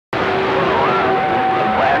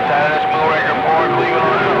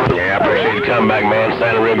I'm back, man.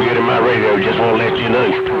 Sounding real good in my radio. Just want to let you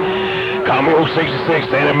know. Call me 066,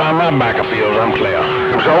 standing by my battlefield. I'm clear.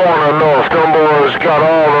 So I want to know if them boys got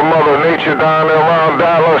all the Mother Nature down there around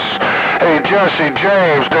Dallas. Hey, Jesse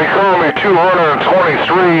James, they call me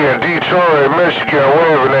 223 in Detroit, Michigan,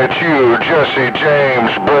 waving at you. Jesse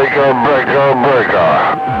James, breaker, breaker,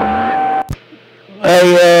 breaker.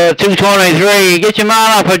 Hey, 223, get your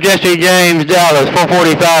mind off of Jesse James, Dallas,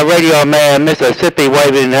 445 Radio Man, Mississippi,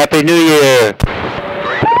 waving Happy New Year.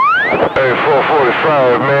 Hey,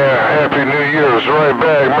 445, man, Happy New Year's right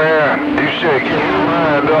back, man. You said get your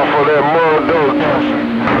mind off of that mud dog.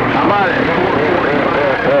 How about it?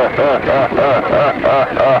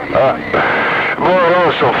 Boy, that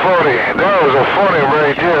was so funny. That was a funny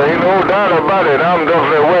right there. You know, doubt about it. I'm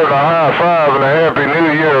definitely waving a high five and a Happy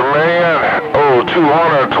New Year, man. Oh,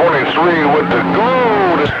 223 with the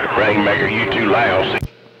gold. Rainmaker, you too loud.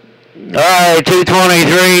 All right,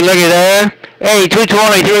 223, look at there. Hey,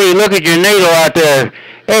 223, look at your needle out there.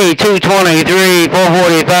 Hey, 223,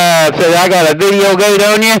 445, says I got a video gate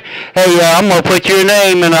on you. Hey, I'm going to put your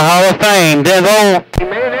name in the Hall of Fame. Devo.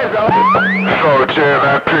 Oh, Jen,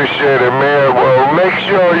 I appreciate it, man. Well, make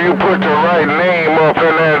sure you put the right name up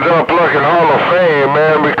in that up-looking Hall of Fame,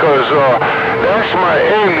 man, because that's my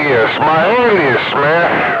alias, man.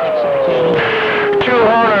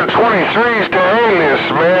 223's the alias,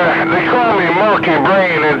 man. They call me Monkey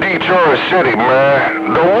Brain in Detroit City,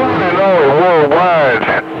 man. The one and only worldwide.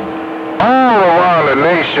 All around the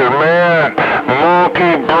nation, man.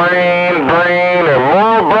 Monkey Brain, and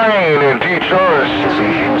more brain in Detroit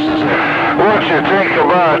City. What you think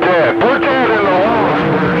about that? Put that in the wall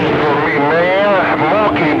for me, man.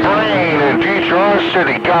 Monkey Brain in Detroit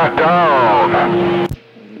City got down.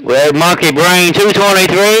 Well, Monkey Brain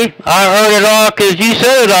 223, I heard it all because you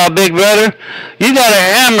said it all, big brother. You got a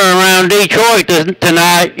hammer around Detroit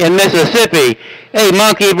tonight in Mississippi. Hey,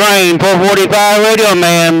 Monkey Brain, 445 Radio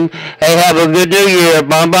Man. Hey, have a good New Year.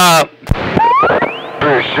 Bye-bye.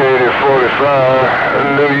 Appreciate it,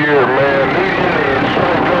 45. New Year, man. New Year is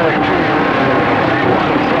right back to you.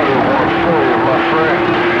 One for you, my friend.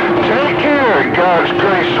 Take care. God's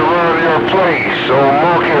grace around your place. Oh,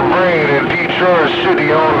 Monkey Brain in Detroit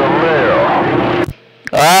City on the mail.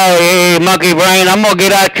 Hey, Monkey Brain, I'm going to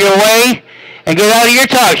get out your way and get out of your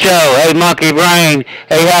talk show. Hey, Monkey Brain,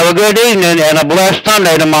 hey, have a good evening and a blessed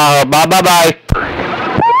Sunday tomorrow. Bye-bye-bye.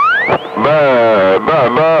 Bye.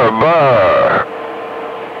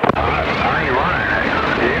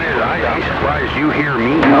 I'm surprised you hear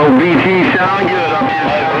me. Oh, BT sound good. I'm just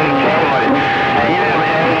yeah,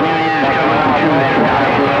 man. New Year's coming up too there.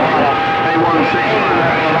 Hey, 165.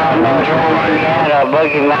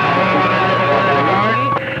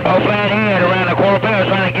 Oh, Fathead around the cornfields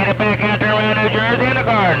trying to get it back out there around New Jersey in the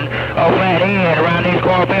garden. Oh, Fathead around these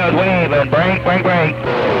cornfields waving. Break.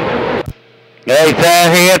 Hey,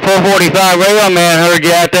 Fathead, 445 Radio Man heard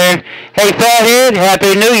you out there. Hey, Fathead,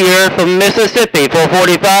 Happy New Year from Mississippi,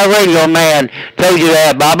 445 Radio Man. Told you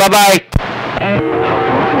that. Bye-bye-bye.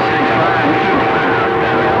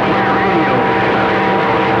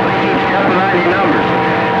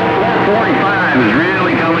 Is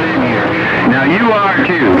really coming in here. Now you are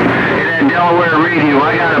too. In that Delaware radio,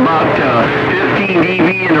 I got about 15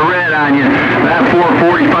 dB in the red on you. That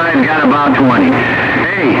 445's got about 20.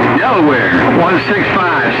 Hey, Delaware,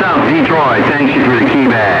 165, South Detroit. Thanks you for the key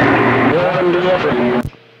back.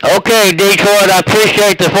 Okay, Detroit, I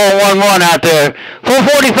appreciate the 411 out there.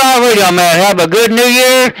 445 Radio Man, have a good New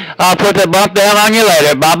Year. I'll put the bump down on you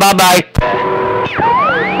later. Bye-bye-bye.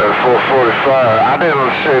 445. I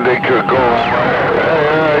didn't say they could go.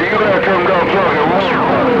 Hey, you let them go plug it.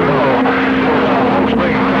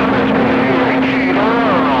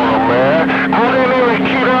 I didn't even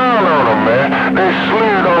key down on them, man. They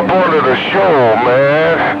slid up under the show,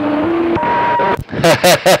 man.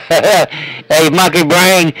 Hey, Monkey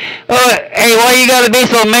Brain. Hey, why you gotta be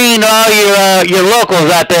so mean to all your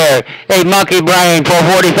locals out there? Hey, Monkey Brain,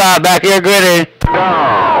 445 back here, gritty.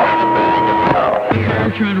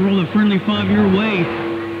 We're trying to roll a friendly 5 your way.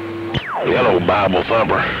 Hello, Bible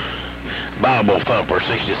Thumper. Bible Thumper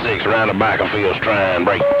 66 around the battlefields trying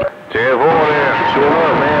break. Jeff, over there. Sure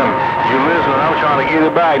enough, man. You listen, I'm trying to get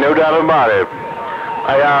it back, no doubt about it.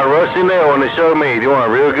 Hey, Rusty Nail, when they showed me, doing a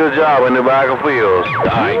real good job in the battlefields. All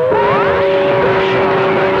right.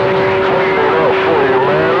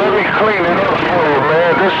 Let me clean it up for you,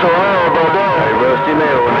 man. This is horrible, dog. Hey, Rusty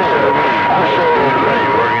Nail, when they showed me, I said, hey,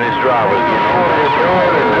 working his drivers, you know.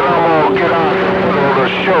 And then I'm going to get out of the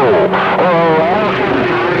show.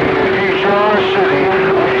 Detroit City.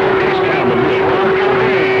 It's time to make work and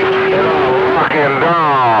leave. And I'm rocking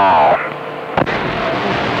down.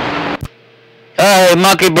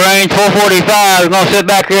 Monkey Brains, 445. I'm going to sit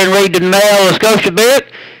back here and read the mail of Scotia bit.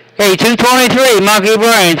 Hey, 223, Monkey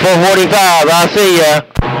Brains, 445. I'll see ya.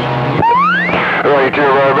 Right there,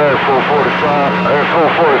 right there, 445.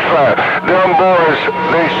 445. Them boys,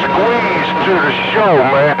 they squeezed to the show,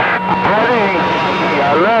 man.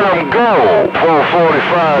 I let them go.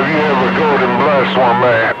 445, you ever go to bless one,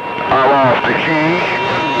 man. I'm off the key.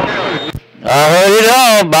 I heard it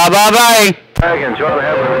all. Bye. I can try to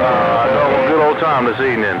have a good old time this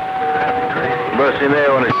evening. Busting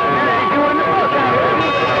there on it.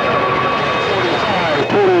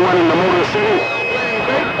 41 in the Motor City.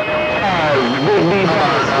 Big D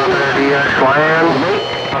out there, DX Land.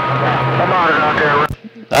 Come on out there.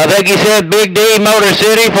 I think you said Big D, Motor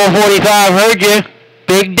City, 445. Heard you.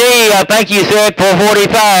 Big D, I think you said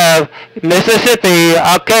 445. Mississippi.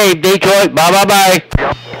 Okay, Detroit. Bye.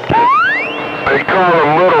 They call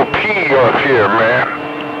him Little P up here, man.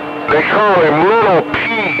 They call him Little P,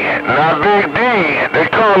 not Big D. They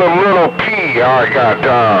call him Little P. I got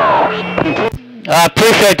down. I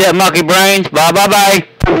appreciate that, Monkey Brains. Bye.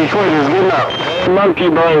 Detroit is good enough. Monkey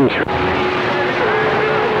Brains.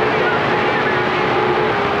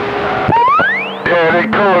 Yeah, they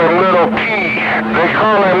call him Little P. They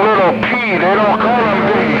call him Little P. They don't call him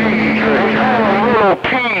Big D. They call him Little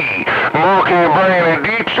P. Monkey Brain in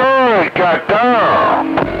Detroit got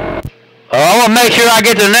down. I want to make sure I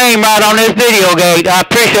get the name right on this video gate. I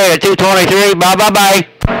appreciate it, 223. Bye. Bye.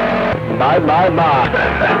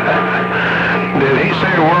 Did he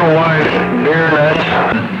say worldwide deer nuts?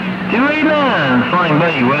 289, Flying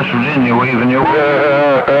Bay, West Virginia, waving your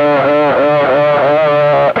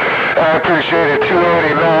I appreciate it,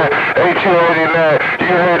 289. Hey, 289,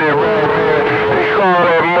 you heard it right, man. They call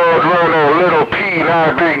that mud runner Little P,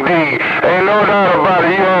 not Big D. Ain't no doubt about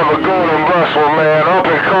it, you have a golden Russell, man. Up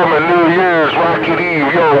and coming New Year's, Rocket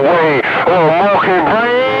Eve your way. Oh, Monkey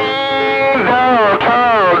Brain,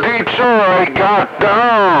 downtown Detroit got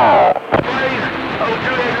down.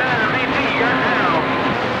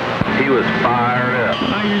 He was fired up.